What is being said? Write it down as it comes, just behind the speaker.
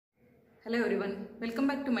Hello everyone, welcome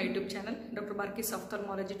back to my YouTube channel Dr.Barki's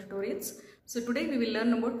Ophthalmology Tutorials. So today we will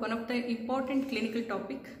learn about one of the important clinical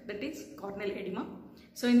topic, that is corneal edema.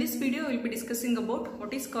 So in this video we will be discussing about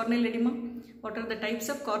what is corneal edema, what are the types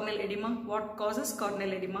of corneal edema, what causes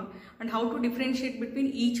corneal edema, and how to differentiate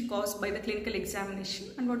between each cause by the clinical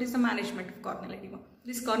examination, and what is the management of corneal edema.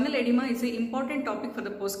 This corneal edema is an important topic for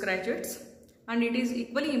the postgraduates, and it is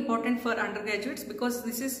equally important for undergraduates because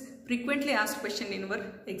this is frequently asked question in our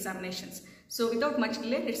examinations. So without much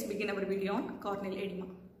delay, let's begin our video on corneal edema.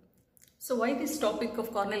 So why this topic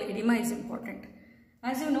of corneal edema is important?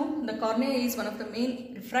 As you know, the cornea is one of the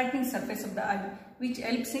main refracting surface of the eye, which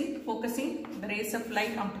helps in focusing the rays of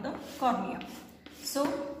light onto the cornea. So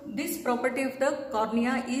this property of the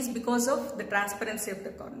cornea is because of the transparency of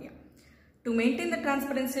the cornea. To maintain the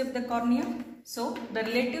transparency of the cornea, so the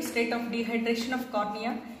relative state of dehydration of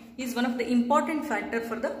cornea is one of the important factor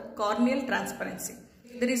for the corneal transparency.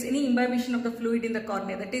 If there is any imbibition of the fluid in the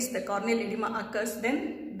cornea, that is the corneal edema occurs,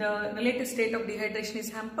 then the relative state of dehydration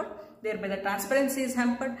is hampered, thereby the transparency is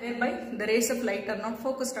hampered, thereby the rays of light are not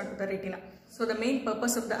focused onto the retina. So the main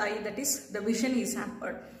purpose of the eye, that is the vision, is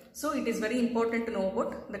hampered. So it is very important to know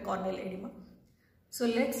about the corneal edema. So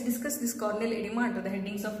let's discuss this corneal edema under the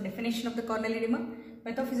headings of definition of the corneal edema,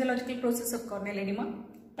 pathophysiological process of corneal edema,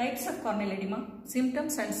 types of corneal edema,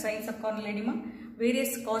 symptoms and signs of corneal edema,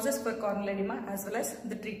 various causes for corneal edema, as well as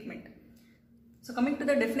the treatment. So coming to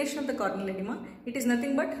the definition of the corneal edema, it is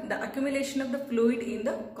nothing but the accumulation of the fluid in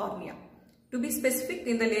the cornea. To be specific,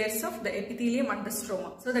 in the layers of the epithelium and the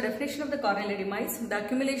stroma. So the definition of the corneal edema is the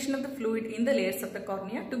accumulation of the fluid in the layers of the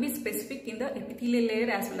cornea, to be specific in the epithelial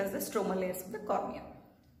layer as well as the stromal layers of the cornea.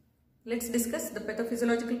 Let's discuss the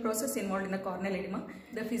pathophysiological process involved in the corneal edema,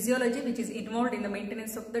 the physiology which is involved in the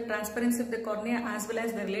maintenance of the transparency of the cornea as well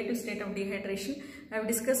as the relative state of dehydration. I have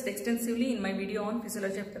discussed extensively in my video on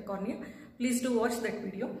physiology of the cornea. Please do watch that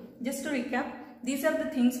video. Just to recap, these are the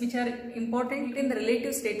things which are important in the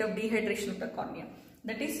relative state of dehydration of the cornea.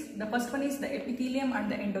 That is, the first one is the epithelium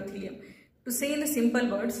and the endothelium. To say in the simple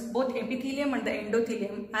words, both epithelium and the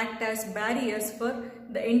endothelium act as barriers for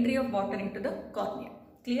the entry of water into the cornea.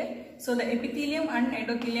 Clear? So the epithelium and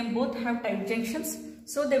endothelium both have tight junctions.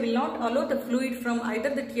 So they will not allow the fluid from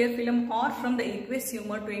either the tear film or from the aqueous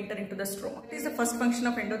humor to enter into the stroma. This is the first function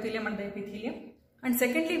of endothelium and the epithelium. And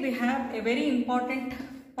secondly, we have a very important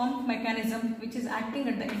pump mechanism which is acting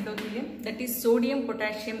at the endothelium, that is sodium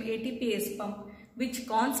potassium ATPase pump, which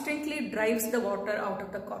constantly drives the water out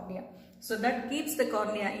of the cornea. So that keeps the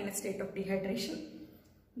cornea in a state of dehydration.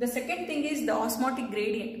 The second thing is the osmotic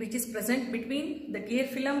gradient which is present between the tear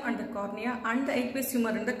film and the cornea and the aqueous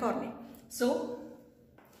humor in the cornea. So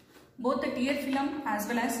both the tear film as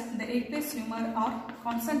well as the aqueous humor are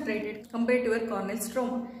concentrated compared to a corneal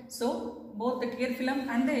stroma. So both the tear film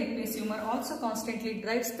and the aqueous humor also constantly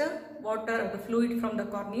drives the water or the fluid from the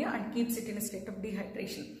cornea and keeps it in a state of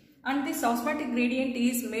dehydration. And this osmotic gradient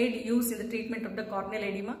is made use in the treatment of the corneal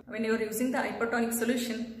edema when you are using the hypertonic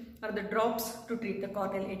solution or the drops to treat the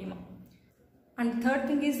corneal edema. And third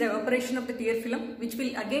thing is the evaporation of the tear film, which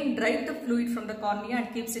will again drive the fluid from the cornea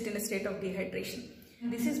and keeps it in a state of dehydration.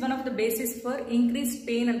 This is one of the basis for increased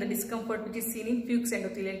pain and the discomfort which is seen in Fuchs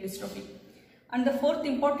endothelial dystrophy. And the fourth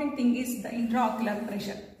important thing is the intraocular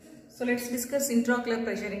pressure. So let's discuss intraocular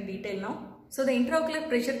pressure in detail now. So the intraocular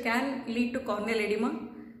pressure can lead to corneal edema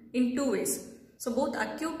in two ways. So both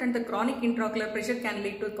acute and the chronic intraocular pressure can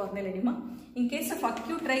lead to corneal edema. In case of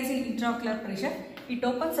acute rise in intraocular pressure, it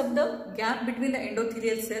opens up the gap between the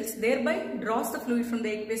endothelial cells, thereby draws the fluid from the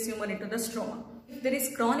aqueous humor into the stroma. If there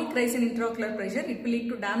is chronic rise in intraocular pressure, it will lead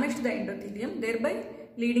to damage to the endothelium, thereby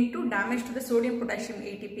leading to damage to the sodium potassium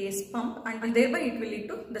ATPase pump, and thereby it will lead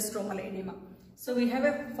to the stromal edema. So we have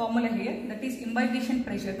a formula here, that is imbibition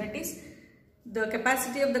pressure, that is the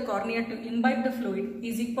capacity of the cornea to imbibe the fluid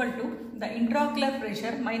is equal to the intraocular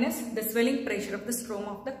pressure minus the swelling pressure of the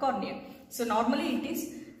stroma of the cornea. So normally it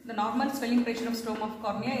is the normal swelling pressure of stroma of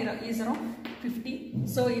cornea is around 50.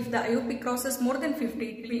 So if the IOP crosses more than 50,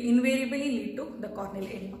 it will invariably lead to the corneal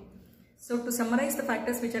edema. So to summarize, the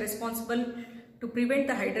factors which are responsible to prevent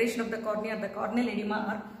the hydration of the cornea or the corneal edema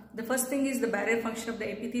are: the first thing is the barrier function of the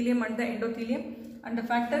epithelium and the endothelium, and the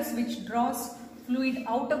factors which draws fluid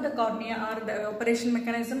out of the cornea are the evaporation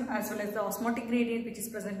mechanism as well as the osmotic gradient which is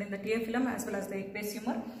present in the tear film as well as the aqueous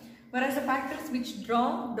humor, whereas the factors which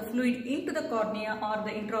draw the fluid into the cornea are the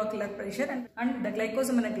intraocular pressure and the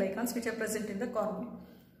glycosum and the glycans which are present in the cornea.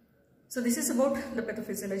 So this is about the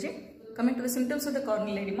pathophysiology. Coming to the symptoms of the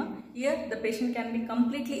corneal edema, here the patient can be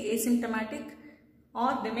completely asymptomatic,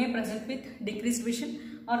 or they may present with decreased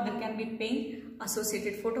vision, or there can be pain,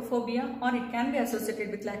 associated photophobia, or it can be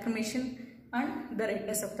associated with lacrimation and the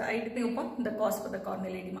redness of the eye, depending upon the cause for the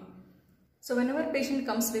corneal edema. So whenever patient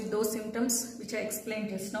comes with those symptoms which I explained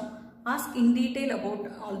just now, ask in detail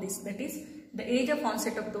about all this, that is the age of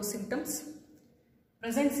onset of those symptoms,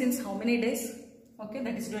 present since how many days, okay,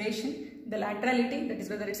 that is duration, the laterality, that is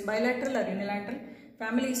whether it's bilateral or unilateral,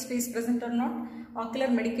 family history is present or not, ocular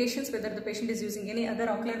medications, whether the patient is using any other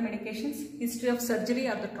ocular medications, history of surgery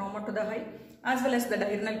or the trauma to the eye, as well as the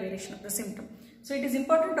diurnal variation of the symptom. So it is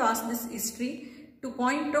important to ask this history to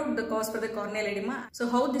point out the cause for the corneal edema. So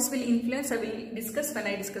how this will influence, I will discuss when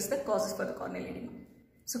I discuss the causes for the corneal edema.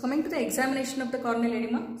 So coming to the examination of the corneal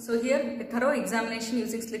edema, so here a thorough examination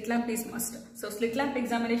using slit lamp is must. So slit lamp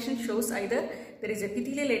examination shows either there is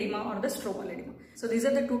epithelial edema or the stromal edema. So these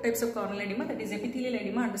are the two types of corneal edema, that is epithelial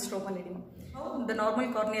edema and the stromal edema. How the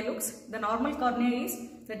normal cornea looks? The normal cornea is,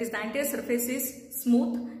 that is the anterior surface is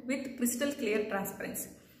smooth with crystal clear transparency.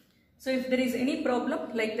 So if there is any problem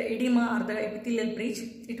like the edema or the epithelial breach,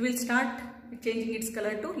 it will start changing its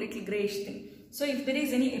color to little greyish thing. So if there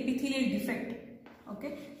is any epithelial defect,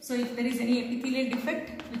 okay, so if there is any epithelial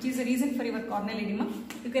defect which is a reason for your corneal edema,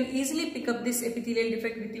 you can easily pick up this epithelial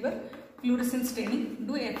defect with your fluorescent staining,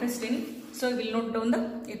 do FS staining. So I will note down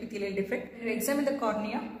the epithelial defect. When you examine the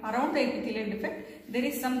cornea, around the epithelial defect there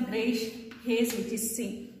is some greyish haze which is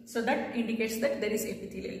seen. So that indicates that there is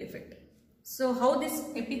epithelial defect. So how this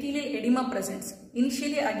epithelial edema presents?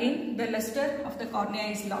 Initially again the luster of the cornea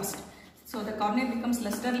is lost. So the cornea becomes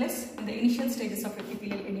lusterless in the initial stages of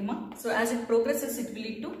epithelial edema. So as it progresses, it will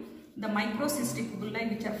lead to the microcystic bullae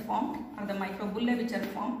which are formed, or the microbullae which are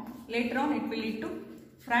formed. Later on it will lead to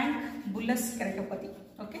frank bullous keratopathy.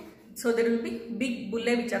 Okay. So there will be big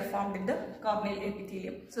bullae which are formed in the corneal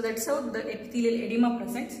epithelium. So that's how the epithelial edema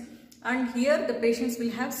presents. And here the patients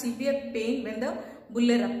will have severe pain when the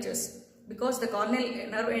bullae ruptures, because the corneal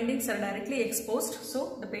nerve endings are directly exposed.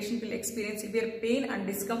 So the patient will experience severe pain and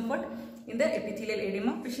discomfort in the epithelial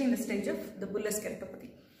edema, especially in the stage of the bullous keratopathy.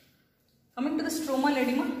 Coming to the stromal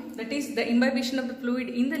edema, that is the imbibition of the fluid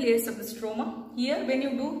in the layers of the stroma. Here when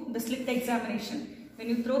you do the slit examination, when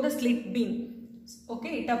you throw the slit beam,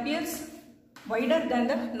 okay, it appears wider than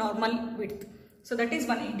the normal width. So that is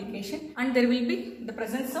one indication, and there will be the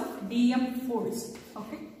presence of DM folds.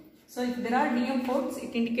 Okay. So if there are DM folds,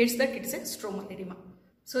 it indicates that it is a stromal edema.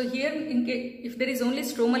 So here if there is only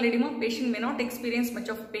stromal edema, patient may not experience much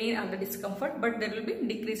of pain or the discomfort, but there will be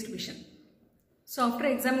decreased vision. So after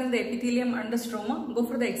examining the epithelium and the stroma, go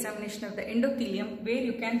for the examination of the endothelium, where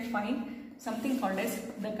you can find something called as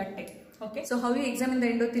the guttae. Okay. So how you examine the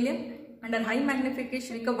endothelium? Under high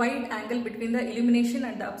magnification, make a wide angle between the illumination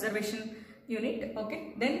and the observation unit.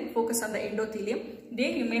 Okay. Then focus on the endothelium.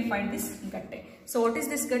 There you may find this guttae. So what is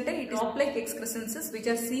this guttae? It is drop-like excrescences which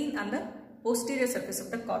are seen on the posterior surface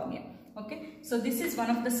of the cornea. Okay. So this is one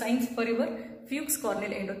of the signs for your Fuchs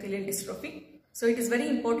corneal endothelial dystrophy. So it is very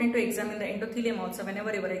important to examine the endothelium also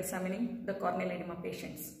whenever you are examining the corneal edema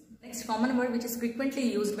patients. Next common word which is frequently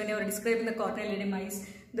used when you are describing the corneal edema is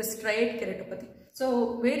the striate keratopathy.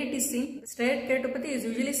 So where it is seen, striate keratopathy is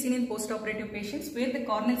usually seen in postoperative patients where the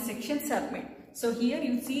corneal sections are made. So here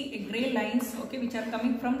you see a grey lines, okay, which are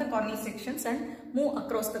coming from the corneal sections and move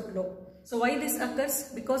across the globe. So why this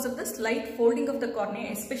occurs? Because of the slight folding of the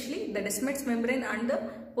cornea, especially the Descemet's membrane and the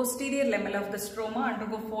posterior lamella of the stroma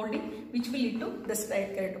undergo folding, which will lead to the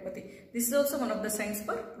striate keratopathy. This is also one of the signs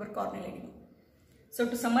for our corneal edema. So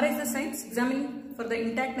to summarize the signs, examine for the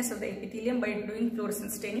intactness of the epithelium by doing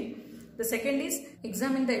fluorescent staining. The second is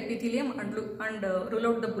examine the epithelium and rule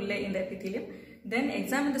out the bullae in the epithelium. Then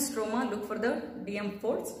examine the stroma, look for the DM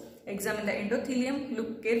folds. Examine the endothelium,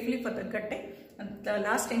 look carefully for the guttae. And the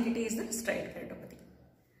last entity is the striate keratopathy.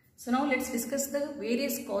 So now let's discuss the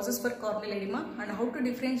various causes for corneal edema and how to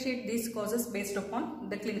differentiate these causes based upon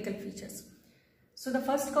the clinical features. So the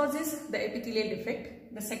first cause is the epithelial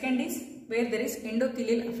defect. The second is where there is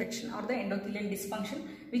endothelial affection or the endothelial dysfunction,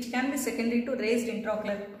 which can be secondary to raised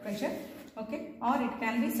intraocular pressure, okay, or it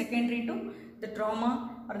can be secondary to the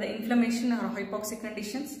trauma or the inflammation or hypoxic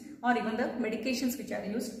conditions, or even the medications which are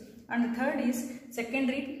used. And the third is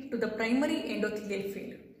secondary to the primary endothelial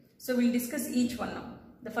failure. So we will discuss each one now.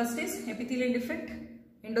 The first is epithelial defect,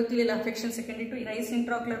 endothelial affection secondary to raised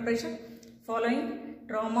intraocular pressure, following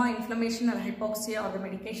trauma, inflammation or hypoxia or the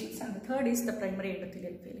medications, and the third is the primary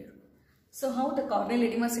endothelial failure. So how the corneal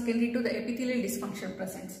edema secondary to the epithelial dysfunction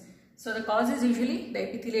presents? So the cause is usually the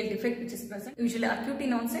epithelial defect which is present, usually acute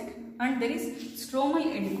in onset, and there is stromal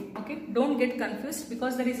edema. Okay, don't get confused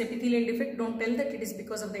because there is epithelial defect. Don't tell that it is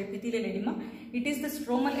because of the epithelial edema. It is the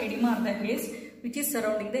stromal edema or the haze which is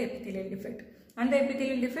surrounding the epithelial defect. And the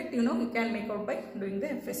epithelial defect, you can make out by doing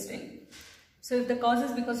the FS stain. So if the cause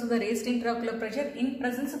is because of the raised intraocular pressure in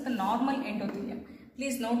presence of the normal endothelium,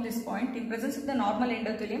 please note this point, in presence of the normal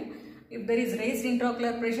endothelium, if there is raised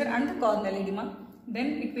intraocular pressure and the corneal edema,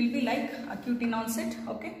 then it will be like acute in onset,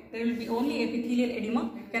 okay. There will be only epithelial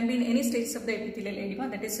edema. It can be in any stages of the epithelial edema,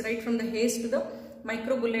 that is right from the haze to the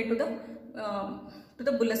microbullae to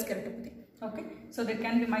the bullous keratopathy, okay. So there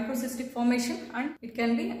can be microcystic formation and it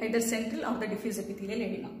can be either central or the diffuse epithelial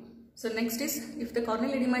edema. So next is, if the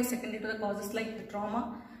corneal edema is secondary to the causes like the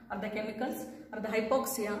trauma or the chemicals or the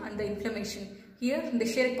hypoxia and the inflammation. Here they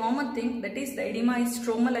share a common thing, that is the edema is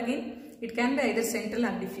stromal again. It can be either central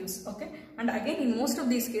or diffuse, okay. And again in most of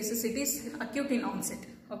these cases it is acute in onset,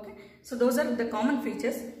 okay. So those are the common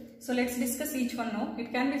features. So let's discuss each one now.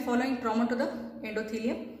 It can be following trauma to the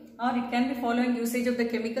endothelium, or it can be following usage of the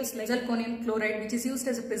chemicals like zirconium chloride, which is used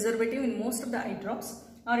as a preservative in most of the eye drops,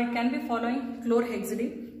 or it can be following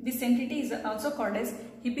chlorhexidine. This entity is also called as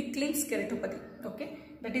Epithelial keratopathy, okay.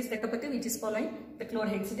 That is the keratopathy which is following the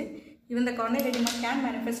chlorhexidine. Even the corneal edema can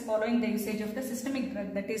manifest following the usage of the systemic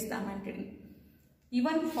drug, that is the amantadine.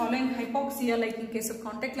 Even following hypoxia, like in case of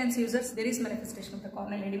contact lens users, there is manifestation of the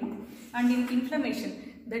corneal edema. And in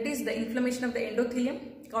inflammation, that is the inflammation of the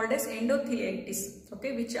endothelium called as endotheliitis,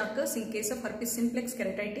 okay, which occurs in case of herpes simplex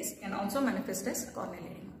keratitis, can also manifest as corneal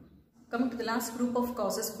edema. Coming to the last group of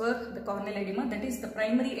causes for the corneal edema, that is the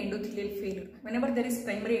primary endothelial failure. Whenever there is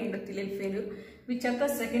primary endothelial failure, which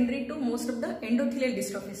occurs secondary to most of the endothelial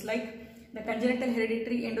dystrophies like the congenital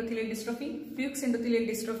hereditary endothelial dystrophy, Fuchs endothelial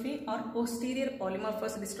dystrophy, or posterior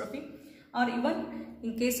polymorphous dystrophy, or even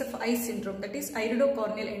in case of eye syndrome, that is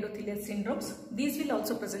iridocorneal endothelial syndromes, these will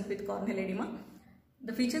also present with corneal edema.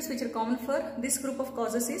 The features which are common for this group of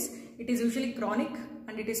causes is, it is usually chronic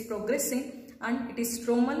and it is progressing, and it is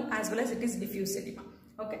stromal as well as it is diffuse edema,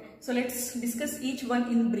 okay. So let's discuss each one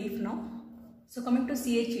in brief now. So coming to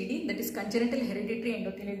CHED, that is congenital hereditary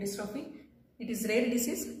endothelial dystrophy, it is rare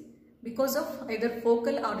disease because of either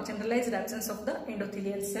focal or generalized absence of the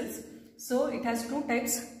endothelial cells. So it has two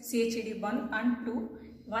types, CHED 1 and 2.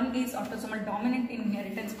 One is autosomal dominant in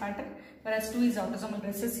inheritance pattern, whereas 2 is autosomal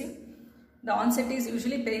recessive. The onset is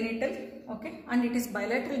usually perinatal, okay, and it is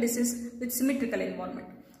bilateral disease with symmetrical involvement.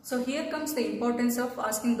 So here comes the importance of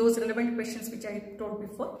asking those relevant questions which I told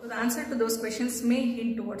before. So the answer to those questions may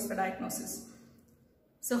hint towards the diagnosis.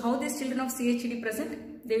 So how these children of CHED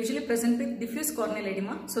present? They usually present with diffuse corneal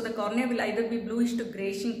edema. So the cornea will either be bluish to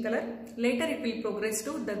greyish in color. Later it will progress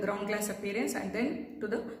to the ground glass appearance and then to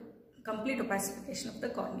the complete opacification of the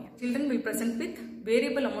cornea. Children will present with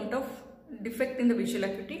variable amount of defect in the visual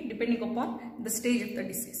acuity depending upon the stage of the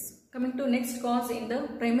disease. Coming to next cause in the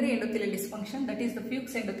primary endothelial dysfunction, that is the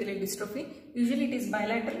Fuchs endothelial dystrophy. Usually it is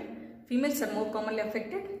bilateral. Females are more commonly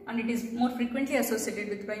affected and it is more frequently associated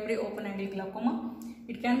with primary open-angle glaucoma.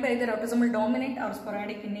 It can be either autosomal dominant or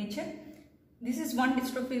sporadic in nature. This is one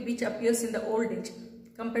dystrophy which appears in the old age.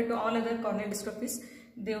 Compared to all other corneal dystrophies,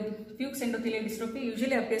 the Fuchs endothelial dystrophy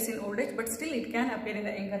usually appears in old age, but still it can appear in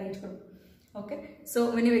the younger age group. Okay,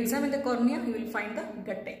 so when you examine the cornea, you will find the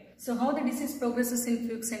guttae. So how the disease progresses in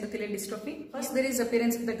Fuchs endothelial dystrophy? First, there is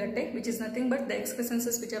appearance of the guttae, which is nothing but the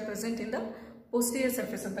excrescences which are present in the posterior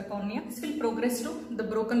surface of the cornea. This will progress to the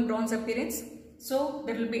broken bronze appearance. So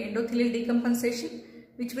there will be endothelial decompensation,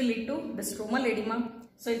 which will lead to the stromal edema.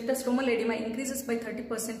 So if the stromal edema increases by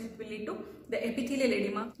 30%, it will lead to the epithelial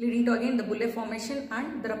edema, leading to again the bullae formation,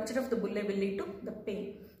 and the rupture of the bullae will lead to the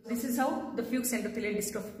pain. This is how the Fuchs endothelial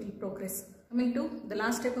dystrophy will progress. Coming to the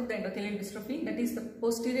last type of the endothelial dystrophy, that is the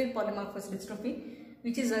posterior polymorphous dystrophy,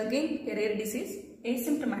 which is again a rare disease,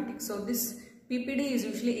 asymptomatic. So this PPD is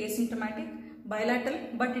usually asymptomatic, bilateral,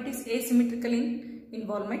 but it is asymmetrical in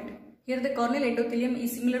involvement. Here the corneal endothelium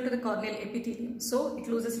is similar to the corneal epithelium, so it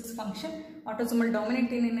loses its function, autosomal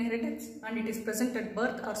dominant in inheritance, and it is present at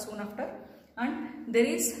birth or soon after. And there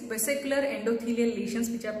is vesicular endothelial lesions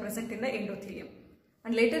which are present in the endothelium.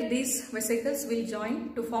 And later these vesicles will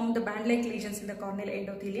join to form the band-like lesions in the corneal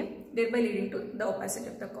endothelium, thereby leading to the opacity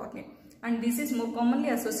of the cornea. And this is more commonly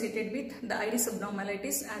associated with the iris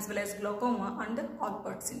abnormalities as well as glaucoma and the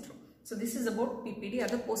Alport syndrome. So this is about PPD or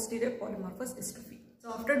the posterior polymorphous dystrophy.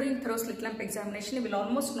 So after doing thorough slit lamp examination, you will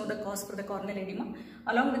almost know the cause for the corneal edema.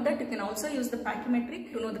 Along with that, you can also use the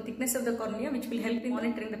pachymetry to know the thickness of the cornea, which will help in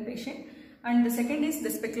monitoring the patient. And the second is the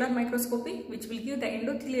specular microscopy, which will give the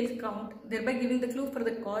endothelial count, thereby giving the clue for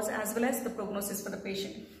the cause as well as the prognosis for the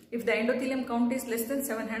patient. If the endothelium count is less than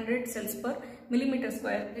 700 cells per millimeter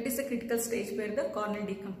square, it is a critical stage where the corneal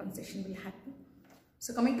decompensation will happen.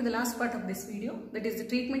 So coming to the last part of this video, that is the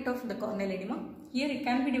treatment of the corneal edema. Here it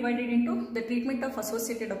can be divided into the treatment of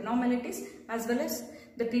associated abnormalities as well as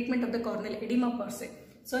the treatment of the corneal edema per se.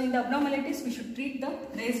 So in the abnormalities, we should treat the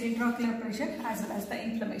raised intraocular pressure as well as the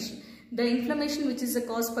inflammation. The inflammation which is the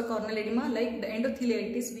cause for corneal edema, like the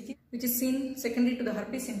endotheliitis, which is seen secondary to the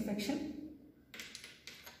herpes infection.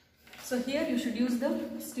 So here you should use the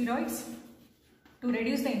steroids to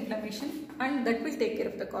reduce the inflammation, and that will take care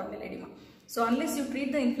of the corneal edema. So unless you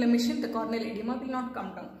treat the inflammation, the corneal edema will not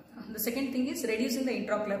come down. The second thing is reducing the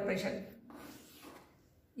intraocular pressure.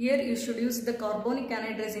 Here you should use the carbonic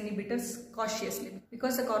anhydrase inhibitors cautiously,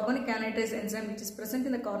 because the carbonic anhydrase enzyme which is present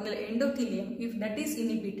in the corneal endothelium, if that is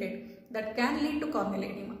inhibited, that can lead to corneal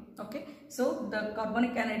edema. Okay, so the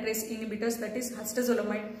carbonic anhydrase inhibitors, that is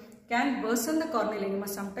acetazolamide, can worsen the corneal edema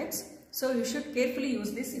sometimes. So you should carefully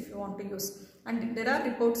use this if you want to use. And there are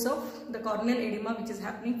reports of the corneal edema which is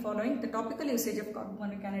happening following the topical usage of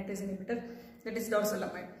carbonic anhydrase inhibitor, that is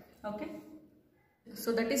dorzolamide. Okay.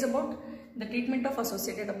 So that is about the treatment of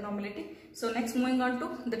associated abnormality. So next, moving on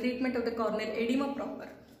to the treatment of the corneal edema proper.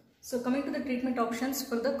 So coming to the treatment options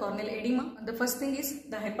for the corneal edema, the first thing is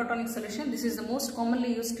the hypertonic solution. This is the most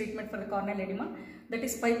commonly used treatment for the corneal edema. That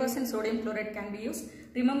is 5% sodium chloride can be used.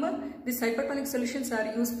 Remember, these hypertonic solutions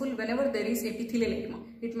are useful whenever there is epithelial edema.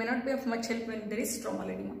 It may not be of much help when there is stromal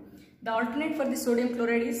edema. The alternate for the sodium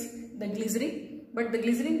chloride is the glycerin, but the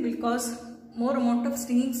glycerin will cause more amount of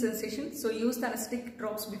stinging sensation. So use the anesthetic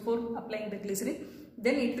drops before applying the glycerin.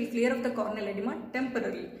 Then it will clear of the corneal edema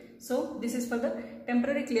temporarily. So this is for the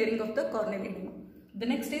temporary clearing of the corneal edema. The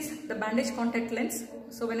next is the bandage contact lens.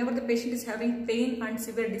 So whenever the patient is having pain and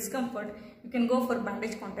severe discomfort, you can go for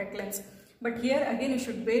bandage contact lens. But here again you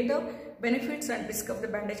should weigh the benefits and risk of the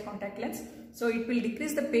bandage contact lens. So it will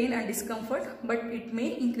decrease the pain and discomfort, but it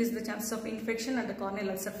may increase the chances of infection and the corneal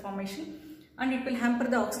ulcer formation, and it will hamper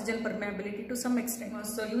the oxygen permeability to some extent.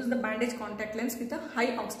 So use the bandage contact lens with a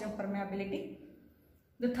high oxygen permeability.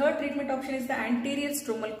 The third treatment option is the anterior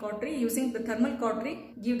stromal cautery. Using the thermal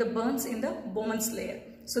cautery, give the burns in the Bowman's layer.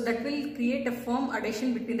 So that will create a firm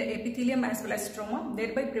adhesion between the epithelium as well as stroma,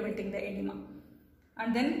 thereby preventing the edema.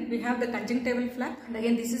 And then we have the conjunctival flap, and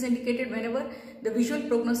again this is indicated whenever the visual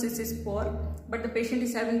prognosis is poor but the patient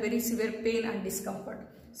is having very severe pain and discomfort.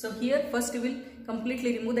 So here first you will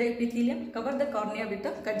completely remove the epithelium, cover the cornea with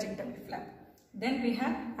the conjunctival flap. Then we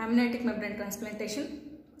have amniotic membrane transplantation.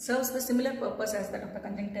 Serves the similar purpose as that of the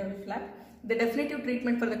conjunctival flap. The definitive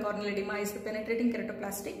treatment for the corneal edema is the penetrating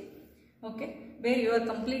keratoplasty, okay, where you are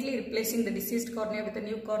completely replacing the deceased cornea with a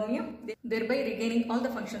new cornea, thereby regaining all the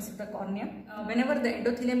functions of the cornea. Whenever the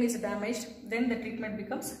endothelium is damaged, then the treatment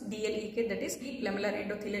becomes DLEK, that is deep lamellar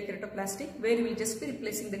endothelial keratoplasty, where you will just be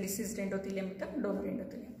replacing the deceased endothelium with a donor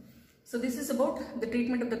endothelium. So this is about the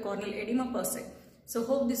treatment of the corneal edema per se. So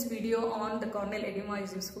hope this video on the corneal edema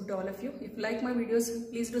is useful to all of you. If you like my videos,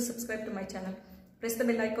 please do subscribe to my channel. Press the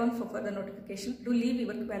bell icon for further notification. Do leave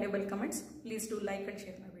your valuable comments. Please do like and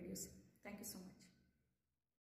share my video.